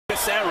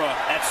this era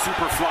at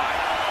Superfly.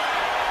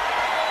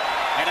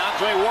 And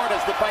Andre Ward,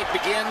 as the fight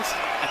begins,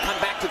 and come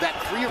back to that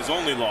three of his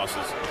only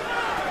losses.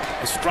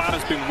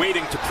 Estrada's been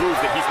waiting to prove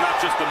that he's not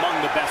just among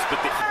the best, but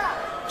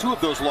two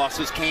of those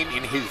losses came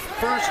in his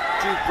first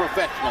two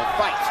professional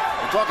fights.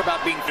 We'll talk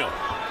about being filled.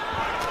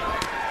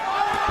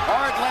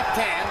 Hard left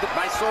hand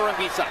by Soren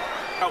Visai.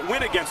 A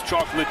win against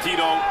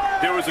Chocolatito,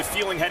 there was a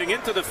feeling heading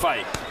into the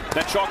fight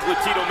that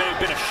Chocolatito may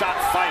have been a shot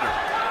fighter.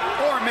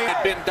 Or may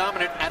have been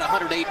dominant at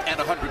 108 and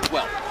 112.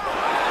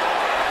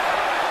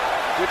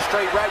 Good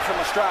straight right from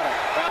Estrada.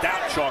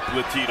 That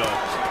Chocolatito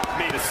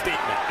made a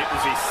statement.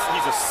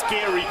 He's a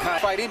scary kind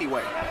fight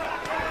anyway.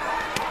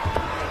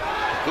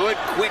 Good,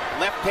 quick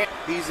left hand.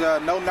 He's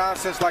no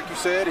nonsense, like you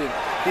said, and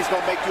he's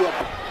gonna make you a.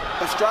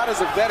 Estrada's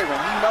a veteran.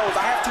 He knows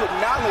I have to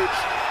acknowledge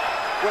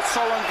what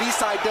Soren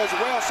Visai does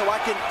well, so I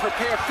can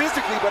prepare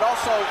physically, but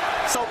also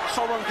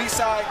Soren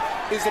Visai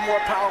is a more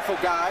powerful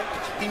guy.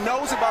 He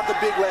knows about the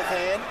big left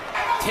hand.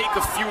 Take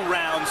a few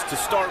rounds to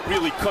start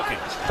really cooking.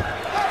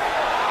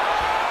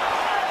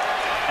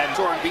 And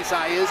Soren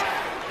Visai is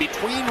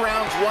between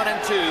rounds 1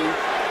 and 2.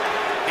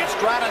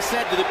 Estrada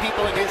said to the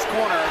people in his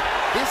corner,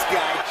 this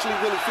guy actually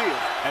really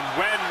feels. And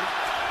when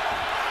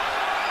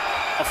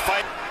a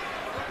fight.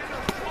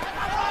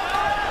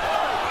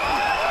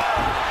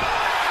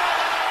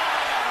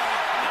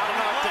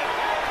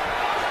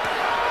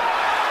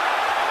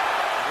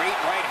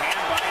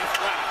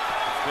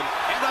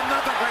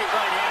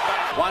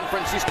 Juan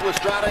Francisco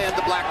Estrada and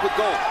the black with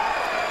gold.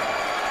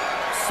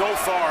 So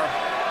far,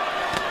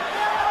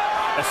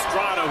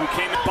 Estrada, who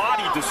came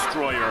body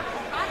destroyer,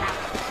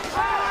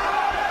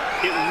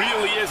 it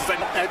really is.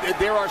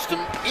 There are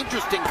some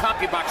interesting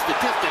CompuBox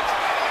statistics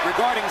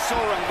regarding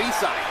Soren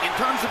Visai. In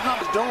terms of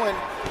numbers doing,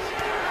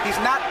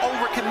 he's not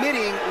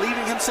overcommitting,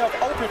 leaving himself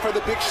open for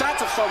the big shots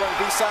of Soren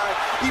Visai,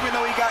 even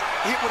though he got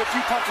hit with a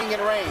few punches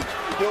in range.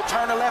 He'll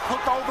turn a left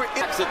hook over.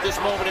 At this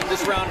moment in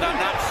this round, I'm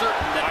not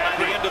certain that by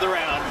the end of the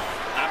round,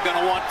 I'm going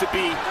to want to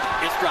be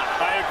Estrada.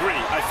 I agree.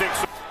 I think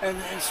so. And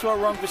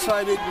Soren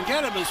Visai didn't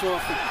get him as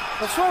often.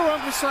 But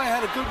Soren Visai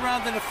had a good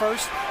round in the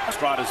first.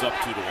 Estrada's up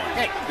 2-1.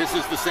 Hey, this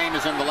is the same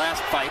as in the last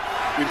fight.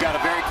 We've got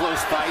a very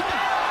close fight.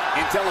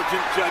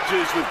 Intelligent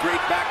judges with great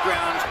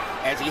backgrounds,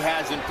 as he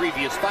has in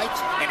previous fights,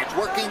 and it's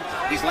working.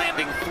 He's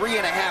landing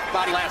 3.5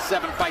 body last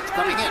 7 fights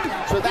coming in.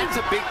 So that's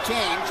a big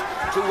change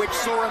to which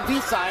Soren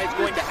Visai is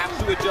going to have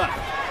to adjust.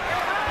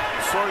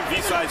 Soren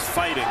Visai's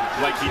fighting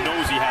like he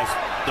knows he has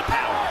the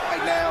power.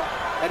 Right now,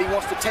 that he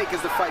wants to take as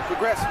the fight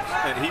progresses.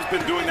 And he's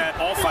been doing that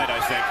all fight, I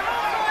think.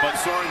 But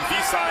Soren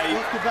Visai,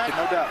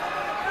 no doubt.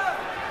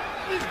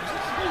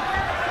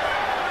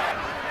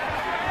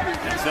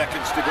 10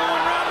 seconds to go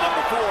in round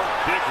number 4.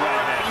 Big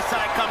right hand.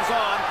 Visai comes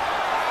on,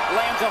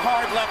 lands a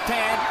hard left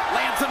hand,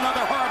 lands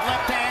another hard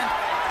left hand,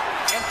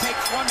 and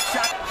takes one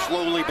shot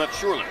slowly but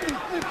surely.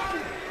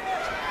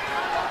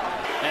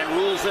 And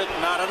rules it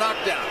not a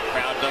knockdown.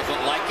 Crowd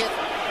doesn't like it.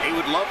 He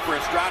would love for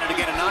Estrada to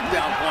get a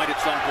knockdown point at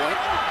some point.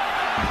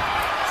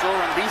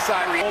 Soren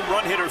Visai, home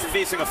run hitter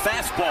facing a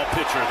fastball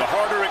pitcher. The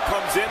harder it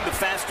comes in, the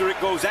faster it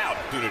goes out.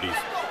 Opportunities.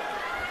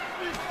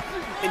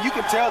 And you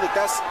can tell that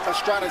that's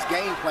Estrada's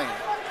game plan.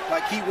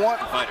 Like he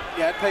wants.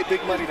 Yeah, I'd pay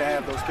big money to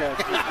have those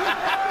characters.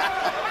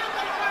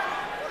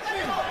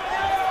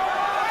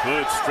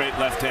 Good straight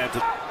left hand.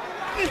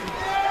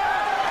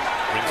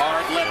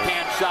 Hard left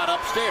hand shot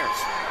upstairs.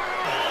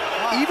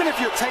 Even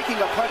if you're taking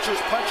a punches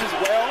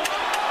well,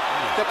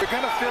 that they're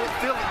going to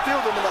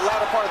feel them in the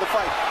latter part of the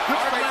fight. Good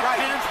straight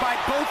right hands by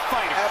both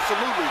fighters.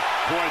 Absolutely.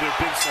 Boy, there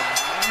have been some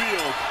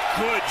real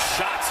good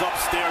shots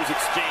upstairs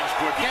exchanged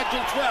toward the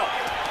schedule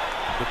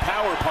 12. The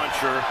power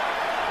puncher.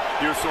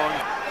 Here's Soren.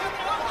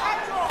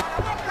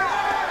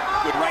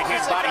 Good right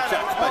hand body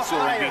shots by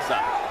Soren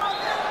Visai.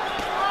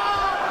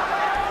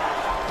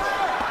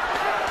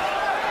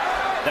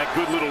 That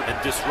good little and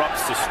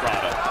disrupts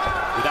Estrada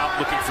without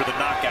looking for the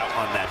knockout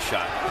on that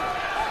shot.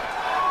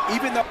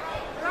 Even though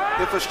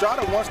if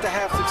Estrada wants to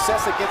have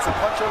success against a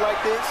puncher like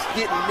this,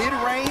 get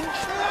mid-range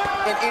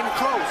and in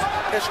close,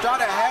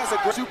 Estrada has a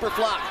good super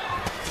fly.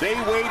 They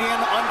weighed in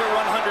under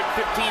 115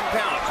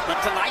 pounds, but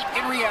tonight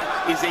in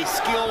reality is a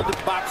skilled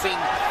boxing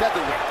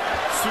featherweight.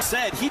 Sue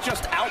said he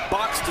just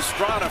outboxed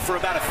Estrada for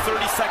about a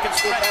 30-second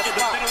stretch in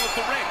the middle of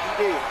the ring.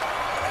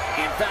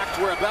 In fact,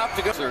 we're about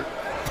to go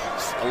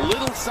a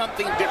little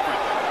something different.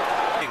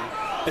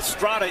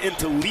 Estrada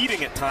into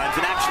leading at times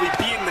and actually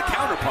being the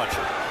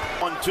counterpuncher.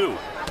 1-2.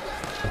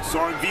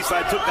 Soren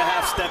Visai took the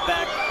half step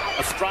back.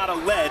 Estrada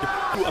led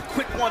to a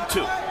quick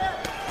 1-2.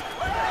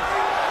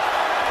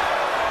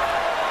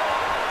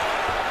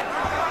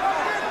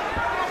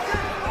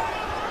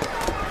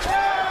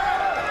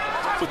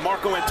 With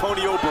Marco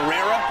Antonio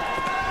Barrera,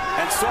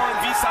 and Soren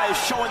Visai is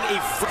showing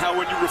how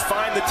when you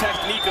refine the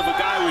technique of a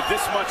guy with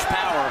this much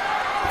power,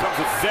 it becomes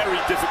a very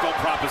difficult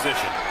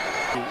proposition.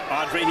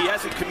 Andre, he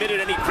hasn't committed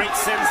any great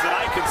sins that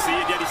I can see,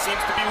 and yet he seems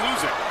to be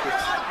losing.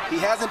 He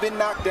hasn't been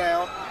knocked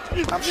down.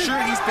 I'm sure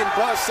he's been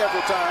buzzed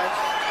several times.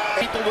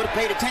 People would have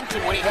paid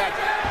attention when he had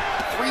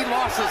 3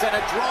 losses and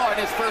a draw in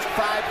his first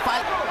 5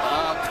 fights.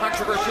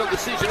 Controversial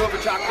decision over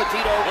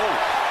Chocolatito.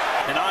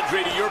 And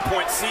Andre, to your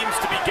point, seems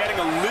to be getting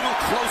a little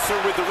closer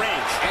with the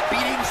range. And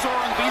beating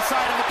Soren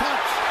B-side of the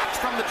punch.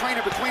 From the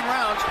trainer between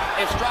rounds,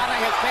 Estrada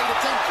has paid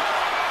attention.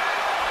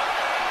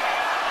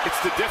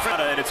 It's the difference,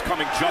 and it's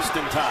coming just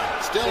in time.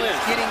 Still is.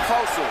 It's getting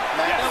closer.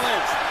 Yes. Still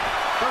is.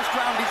 First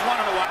round he's won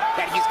in a while.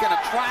 That he's going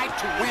to try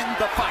to win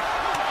the fight.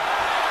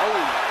 Oh.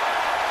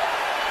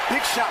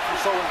 Big shot from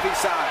Soren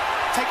B-side.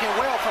 Taken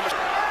well from a...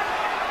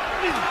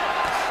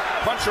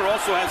 Puncher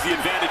also has the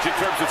advantage in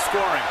terms of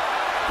scoring,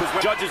 because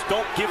when judges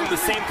don't give him the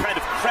same kind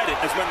of credit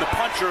as when the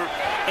puncher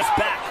is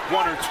back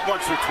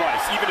once or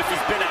twice, even if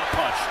he's been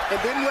out-punched. And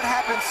then what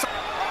happens...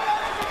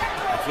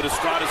 That's what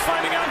Estrada's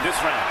finding out this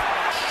round.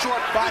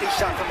 Short body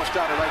shot from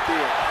Estrada right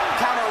there.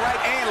 Counter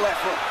right and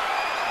left hook.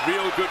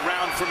 Real good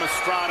round from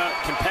Estrada.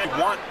 Competitive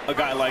want a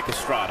guy like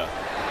Estrada.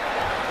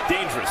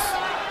 Dangerous.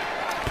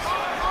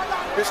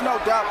 There's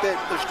no doubt that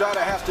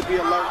Estrada has to be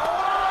alert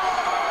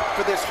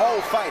for this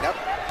whole fight.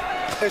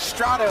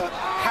 Estrada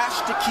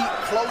has to keep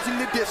closing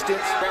the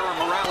distance. Barra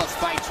Morales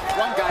fights.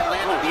 One guy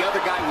landed, the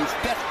other guy was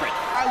desperate.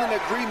 Island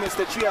agreements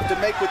that you have to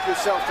make with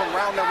yourself from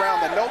round to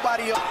round that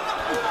nobody else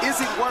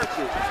isn't worth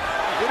it.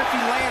 What if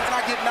he lands and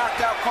I get knocked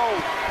out cold?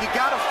 You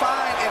gotta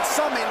find and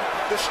summon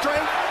the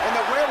strength and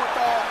the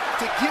wherewithal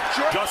to get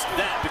your... Just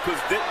that, because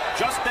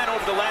just that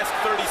over the last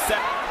 30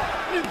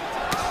 seconds.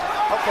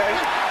 Okay.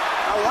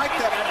 I like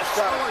that.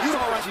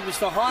 He was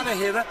the harder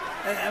hitter,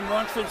 and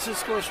Juan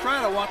Francisco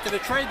Estrada wanted to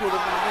trade with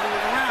him in the middle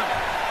of the round.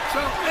 So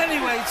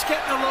anyway, it's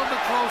getting a little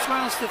bit close.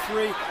 Rounds to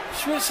 3.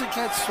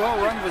 Srisaket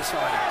El'Gallo.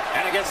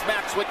 And I guess,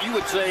 Max, what you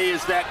would say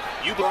is that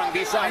you belong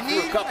beside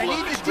through a couple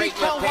of straight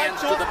left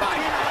hands to the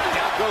body.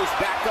 Now goes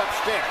back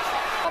upstairs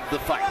of the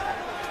fight.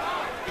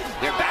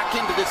 They're back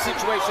into this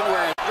situation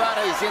where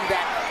Estrada is in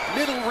that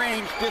middle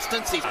range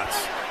distance.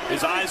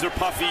 His eyes are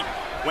puffy.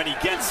 When he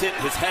gets hit,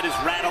 his head is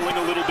rattling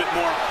a little bit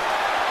more.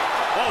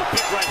 Oh,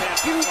 big right hand.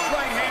 Huge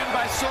right hand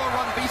by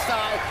Soren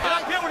B-side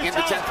in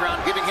the 10th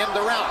round, giving him the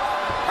round.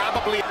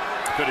 Probably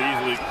could have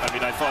easily,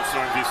 I thought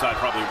Soren B-side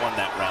probably won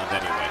that round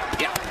anyway.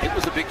 Yeah, it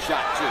was a big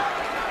shot too.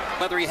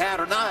 Whether he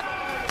had or not,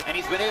 and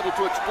he's been able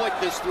to exploit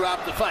this throughout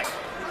the fight.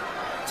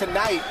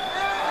 Tonight,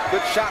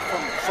 good shot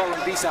from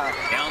Soren B-side.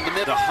 Down the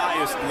middle. The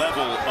highest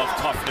level of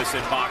toughness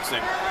in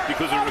boxing,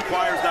 because it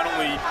requires not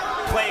only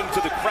playing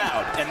to the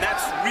crowd, and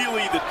that's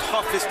really the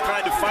toughest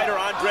kind of fighter.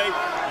 Andre,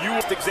 you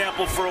were the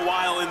example for a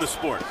while in the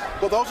sport.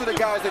 Well, those are the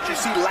guys that you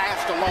see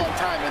last a long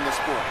time in the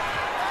sport.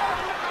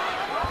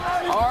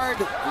 Hard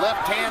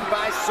left hand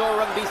by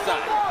Soren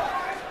B-side.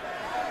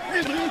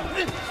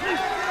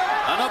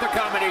 Another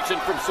combination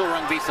from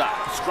Soren B-side.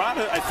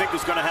 Estrada, I think,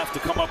 is going to have to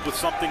come up with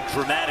something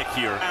dramatic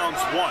here.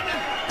 Rounds 1.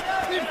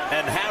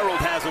 And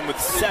Harold has him with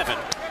 7.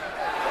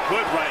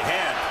 Good right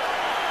hand.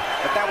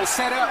 But that was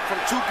set up from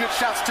 2 good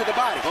shots to the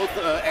body. Both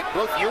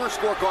your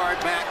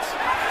scorecard, Max,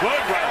 good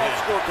right hand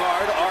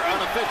scorecard are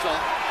unofficial.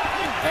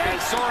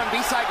 As Soren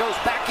B-side goes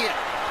back in,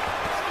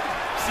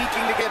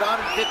 seeking to get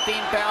 115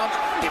 pounds.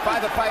 If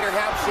either fighter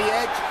has the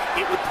edge,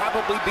 it would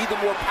probably be the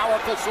more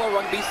powerful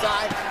Soren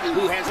B-side,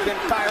 who has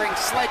been firing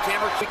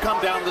sledgehammers to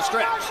come down the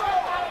stretch.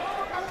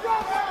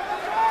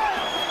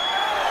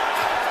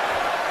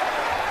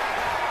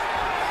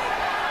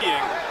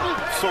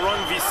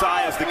 Soren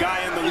B-side is the guy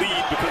in the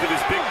lead because of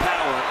his big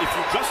power. If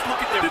you just look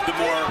at the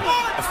more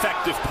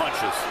effective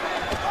punches.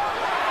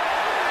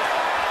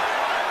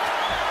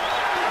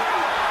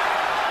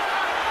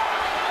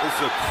 This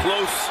is a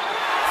close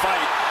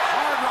fight.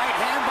 Hard right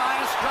hand by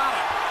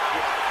Estrada.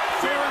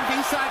 Soren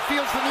B-side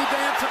feels the need to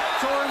answer.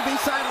 Soren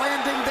B-side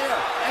landing there.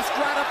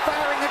 Estrada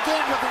firing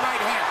again with the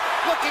right hand.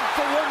 Looking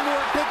for one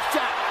more big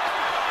shot.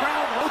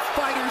 Crowd, both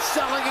fighters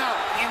selling out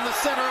in the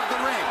center of the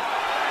ring.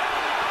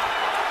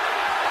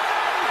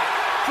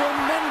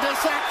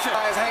 Tremendous action.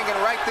 He's hanging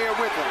right there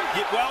with him.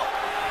 Yeah, well,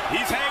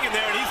 he's hanging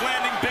there and he's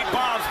landing big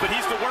bombs, but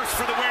he's the worst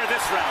for the wear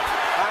this round.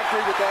 I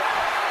agree with that.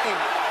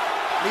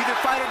 Neither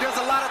fighter does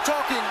a lot of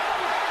talking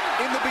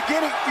in the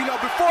beginning,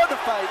 before the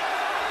fight,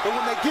 but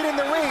when they get in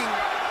the ring,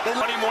 they...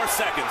 20 more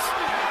seconds.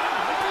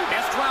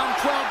 Next round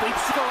 12,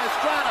 Francisco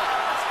Estrada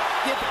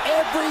give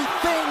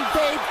everything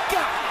they've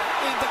got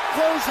in the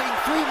closing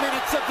 3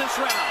 minutes of this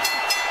round.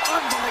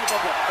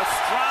 Unbelievable.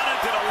 Estrada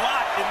did a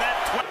lot in that.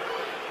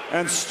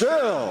 And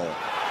still,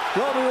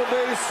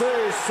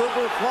 WBC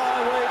Super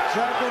Flyweight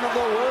Champion of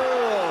the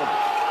World,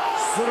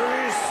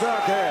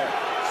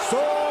 Srisaket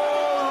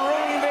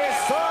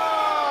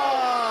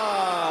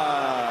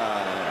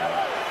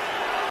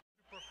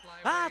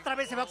A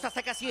través de Box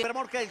Azteca, sí,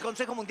 remolque del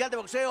Consejo Mundial de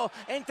Boxeo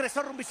entre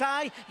Soren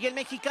B-side y el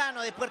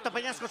mexicano de Puerto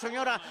Peñasco,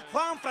 señora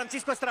Juan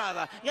Francisco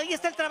Estrada. Y ahí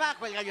está el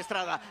trabajo del Gallo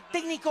Estrada,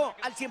 técnico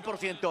al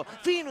 100%,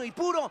 fino y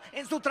puro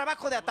en su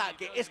trabajo de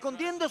ataque,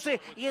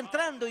 escondiéndose y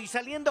entrando y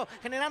saliendo,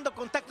 generando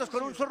contactos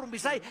con un Soren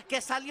B-side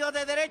que salió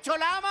de derecho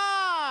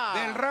Lama.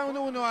 Del round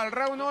 1 al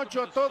round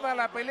 8, toda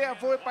la pelea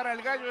fue para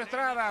el Gallo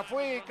Estrada,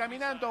 fue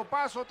caminando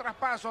paso tras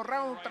paso,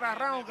 round tras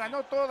round,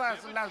 ganó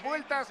todas las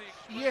vueltas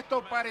y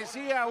esto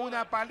parecía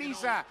una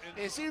paliza.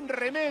 sin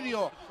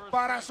remedio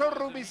para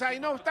Sorrumbisai.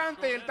 No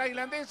obstante, el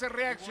tailandés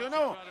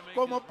reaccionó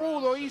como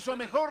pudo, hizo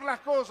mejor las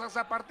cosas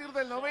a partir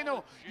del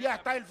noveno y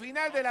hasta el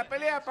final de la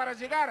pelea para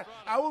llegar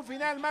a un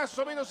final más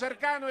o menos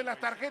cercano en las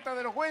tarjetas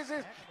de los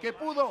jueces, que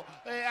pudo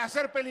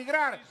hacer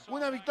peligrar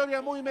una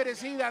victoria muy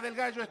merecida del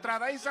Gallo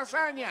Estrada. Esa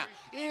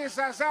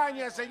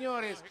hazaña,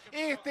 señores.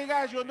 Este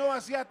gallo no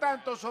hacía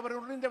tanto sobre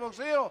un ring de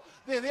boxeo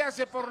desde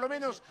hace por lo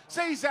menos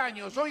 6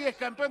 años. Hoy es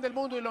campeón del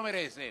mundo y lo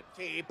merece.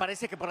 Sí,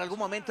 parece que por algún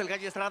momento el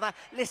Gallo Estrada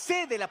le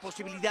cede la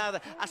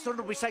posibilidad a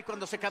Sorrumbisai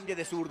cuando se cambie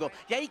de zurdo.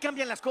 Y ahí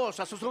cambian las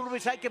cosas.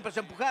 Sorrumbisai que empezó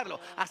a empujarlo,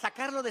 a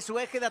sacarlo de su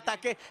eje de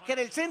ataque, que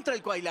era el centro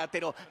del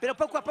cuadrilátero. Pero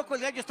poco a poco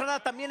el Gallo Estrada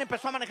también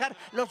empezó a manejar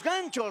los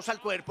ganchos al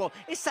cuerpo.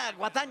 Esa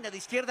guadaña de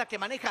izquierda que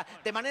maneja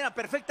de manera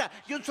perfecta.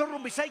 Y un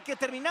Sorrumbisai que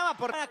terminaba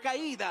por una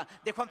caída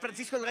de Juan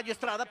Francisco el Gallo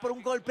Estrada por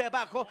un golpe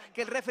abajo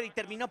que el referee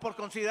terminó por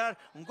considerar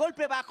un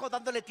golpe bajo,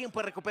 dándole tiempo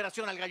de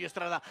recuperación al Gallo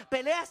Estrada.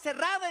 Pelea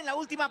cerrada en la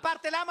última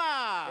parte,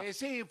 Lama.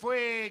 Sí,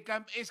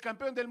 es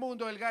campeón del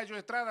mundo el Gallo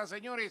Estrada,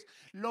 señores.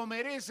 Lo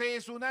merece,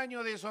 es un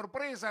año de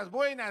sorpresas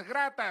buenas,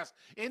 gratas,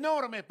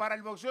 enormes para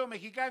el boxeo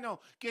mexicano,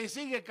 que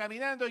sigue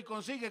caminando y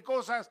consigue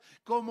cosas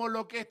como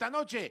lo que esta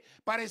noche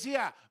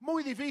parecía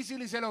muy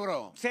difícil y se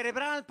logró.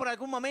 Cerebral por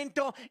algún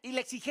momento y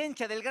la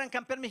exigencia del gran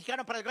campeón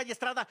mexicano para el Gallo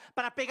Estrada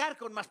para pegar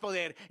con más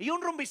poder. Y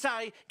un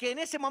Rumbisai que en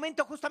ese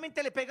momento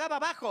justamente le pegaba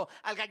abajo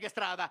al Gallo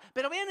Estrada.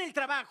 Pero vean el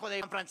trabajo de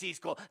Juan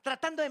Francisco,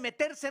 tratando de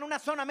meterse en una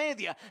zona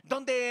media,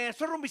 donde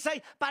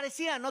Sorrumbisai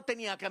parecía no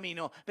tenía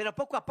camino. Pero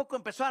poco a poco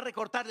empezó a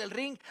recortarle el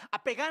ring,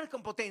 a pegar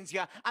con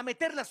potencia, a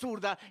meter la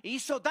zurda, e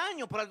hizo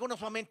daño por algunos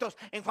momentos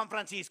en Juan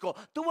Francisco.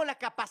 Tuvo la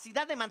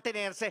capacidad de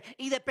mantenerse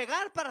y de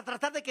pegar para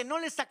tratar de que no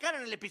le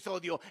sacaran el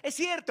episodio. Es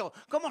cierto,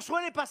 como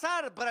suele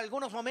pasar por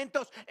algunos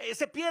momentos,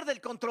 se pierde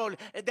el control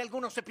de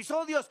algunos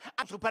episodios.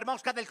 A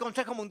Supermosca del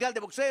Consejo Mundial de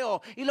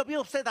Boxeo, y lo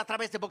vio usted a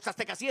través de Box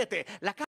Azteca 7.